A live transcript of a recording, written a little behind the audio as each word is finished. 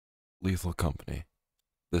Lethal Company.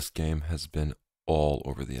 This game has been all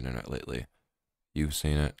over the internet lately. You've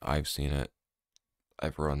seen it, I've seen it.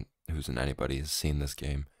 Everyone who's in anybody has seen this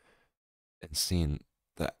game and seen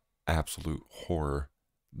the absolute horror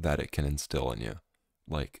that it can instill in you.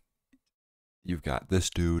 Like, you've got this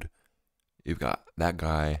dude, you've got that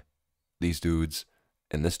guy, these dudes,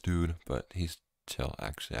 and this dude, but he's chill,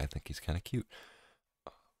 actually. I think he's kind of cute.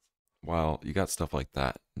 While you got stuff like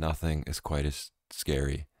that, nothing is quite as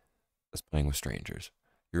scary as playing with strangers.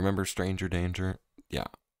 You remember Stranger Danger? Yeah,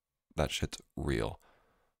 that shit's real.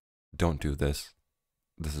 Don't do this.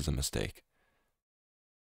 This is a mistake.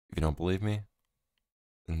 If you don't believe me,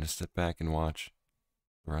 then just sit back and watch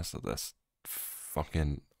the rest of this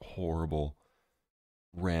fucking horrible,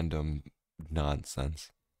 random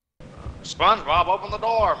nonsense. SpongeBob, open the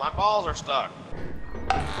door. My balls are stuck.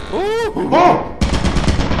 Ooh! Oh!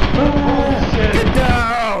 Get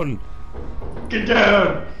down! Get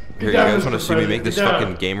down! Here, you guys want to see me make this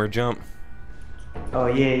fucking gamer jump? Oh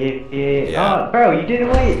yeah. Yeah. Oh, bro, you didn't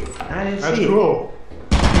wait. I didn't That's see cool. it.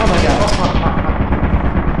 Oh my god.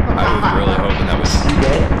 I was really hoping that was... You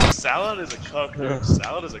dead? Salad is a cook, dude.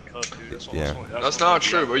 Salad is a cook, dude. Yeah. That's not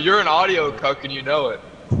true, but you're an audio cuck and you know it.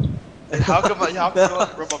 How come I rub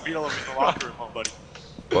my feet all over the locker room, buddy?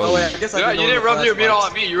 Oh wait, I guess you didn't rub your meat all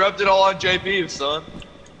on me. You rubbed it all on JP, son.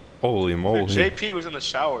 Holy moly. Dude, JP was in the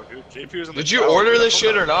shower, dude. JP was in the Did shower. you order this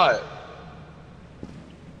shit or not?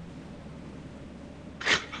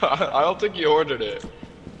 I don't think you ordered it.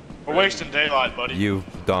 We're wasting daylight, buddy. You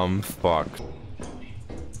dumb fuck.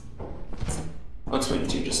 I'll explain it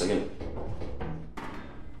to you in just a second.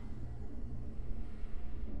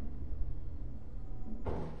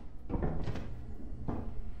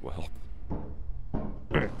 Well.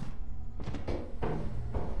 An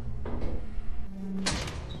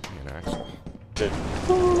axle.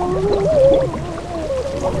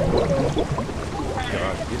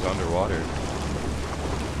 God, he's underwater.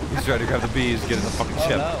 He's trying to grab the bees, get in the fucking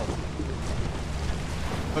ship.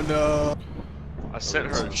 Oh no. I sent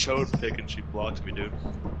her a chode pic and she blocked me, dude.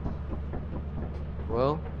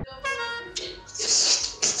 Well.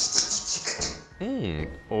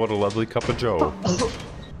 What a lovely cup of joe.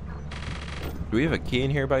 Do we have a key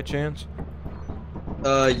in here by chance?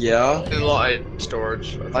 Yeah. In light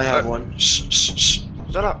storage. I have one. Shh.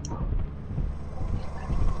 Shut up.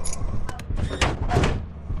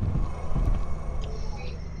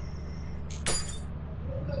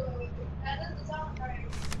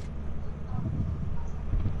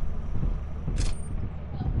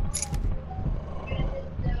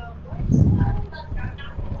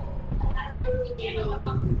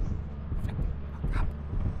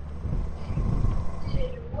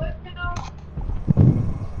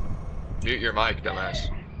 Mute your mic, dumbass.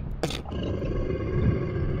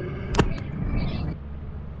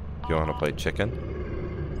 You wanna play chicken?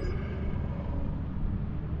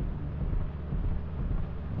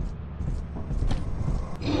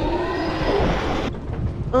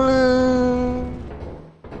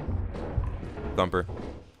 Thumper.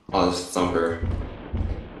 Oh, this is Thumper.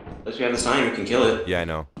 Unless we have the sign, we can kill it. Yeah, I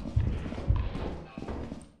know.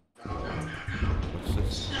 What's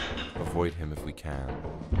this? Avoid him if we can.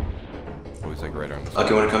 Oh, he's like right around the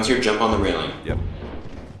Okay, when it comes here, jump on the railing. Yep.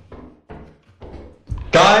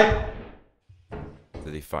 Guy!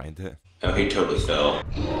 Did he find it? Oh, he totally fell.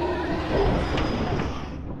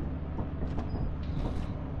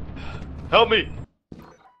 Help me!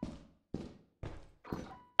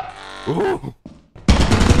 Ooh!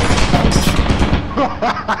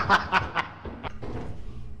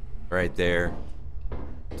 Right there.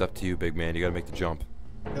 It's up to you, big man. You gotta make the jump.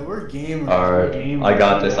 Yeah, we're gamers. Alright, I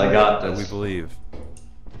got this, And we believe.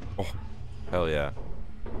 Oh, hell yeah.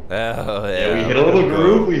 Hell yeah. Yeah, we hit a little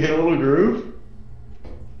groove,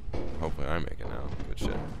 Hopefully I make it now. Good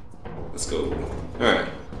shit. Let's go. Alright.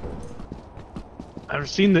 I've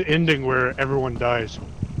seen the ending where everyone dies.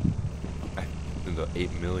 In the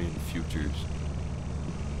 8 million futures.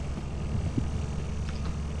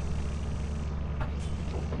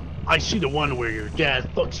 I see the one where your dad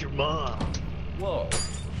fucks your mom. Whoa.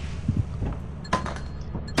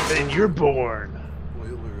 Then you're born.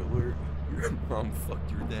 Spoiler alert. Your mom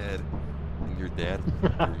fucked your dad. And your dad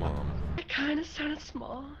fucked your mom. It kinda sounded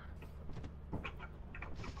small.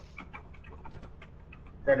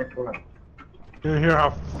 You hear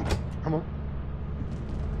how... Come on.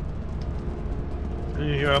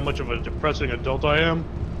 You hear how much of a depressing adult I am?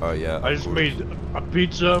 Oh yeah. I of just course. made a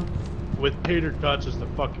pizza with tater tots as the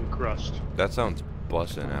fucking crust. That sounds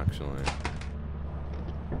bussin', actually.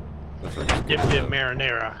 That's like Dipped in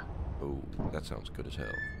marinara. Oh, that sounds good as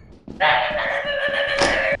hell.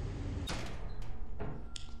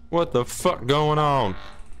 What the fuck going on?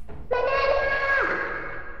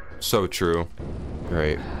 So true.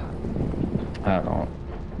 Great. I don't know.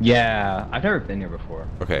 Yeah, I've never been here before.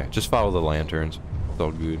 Okay, just follow the lanterns. It's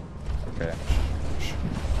all good. Okay.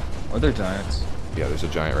 Are there giants? Yeah, there's a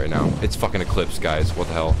giant right now. It's fucking Eclipse, guys. What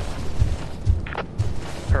the hell?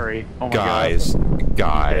 Hurry. Oh my Guys. God.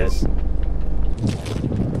 Guys.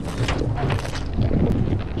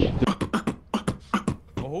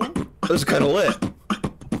 Oh. This is kind of lit.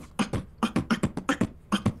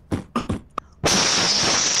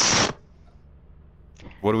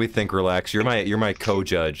 What do we think, Relax? You're my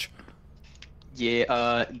co-judge.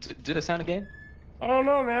 Yeah, do the sound again? I don't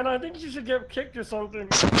know, man. I think you should get kicked or something.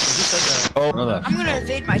 Oh. I'm gonna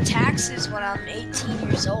evade my taxes when I'm 18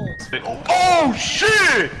 years old. Oh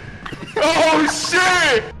shit! Oh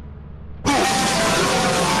shit!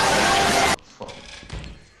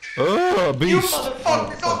 Oh, beast.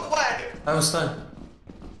 Motherfucker, go flag! I was stunned.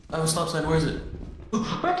 I was stop sign. Where is it?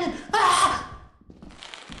 Working. Ah!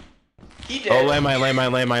 He did. Oh,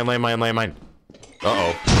 landmine.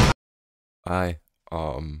 Uh-oh. Hi.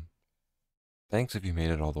 Thanks if you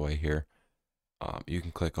made it all the way here. You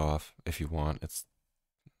can click off if you want.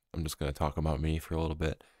 I'm just gonna talk about me for a little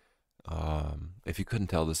bit. If you couldn't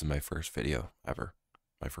tell, this is my first video ever.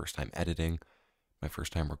 My first time editing, my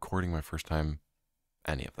first time recording, my first time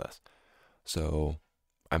any of this. So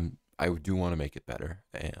I do want to make it better,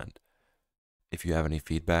 and if you have any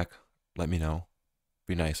feedback, let me know.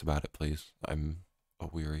 Be nice about it, please. I'm a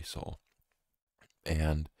weary soul.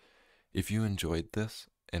 And if you enjoyed this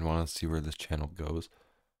and want to see where this channel goes,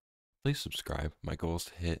 please subscribe. My goal is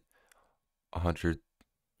to hit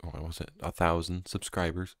 1,000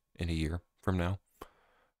 subscribers in a year from now.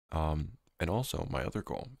 And also my other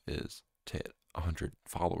goal is to hit 100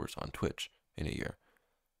 followers on Twitch in a year.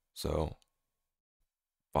 So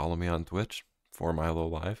follow me on Twitch for Milo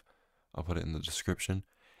Live. I'll put it in the description.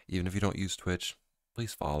 Even if you don't use Twitch,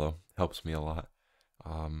 please follow. Helps me a lot.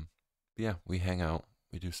 Yeah, we hang out.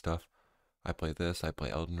 We do stuff. I play this. I play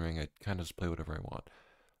Elden Ring. I kind of just play whatever I want.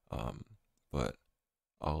 But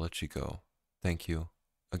I'll let you go. Thank you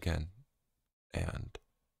again. And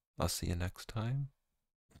I'll see you next time.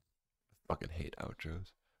 I fucking hate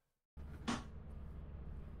outros.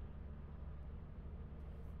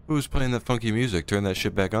 Who's playing that funky music? Turn that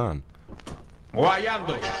shit back on.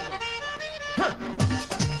 Guayando.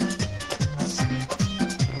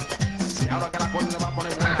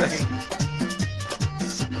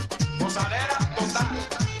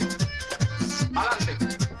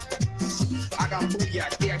 Hagan bulla,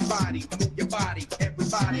 que hay party, move your body,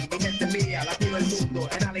 everybody, mi gente mía, latido el mundo,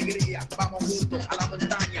 en alegría, vamos juntos a la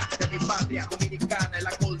montaña de mi patria dominicana, el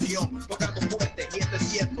acordeón, tocando fuerte, y esto es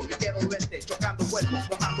cierto, yo quiero verte, chocando cuerpo,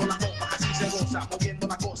 mojando la ropa, así se goza, moviendo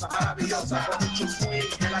la cosa maravillosa, con mucho swing,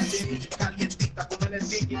 el artín, calientita, con el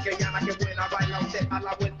tiki, que llana, que buena, baila usted a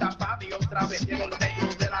la vuelta, papi, otra vez, llegó el negro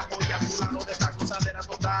de la joya, fulano de esta gozadera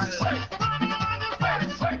total.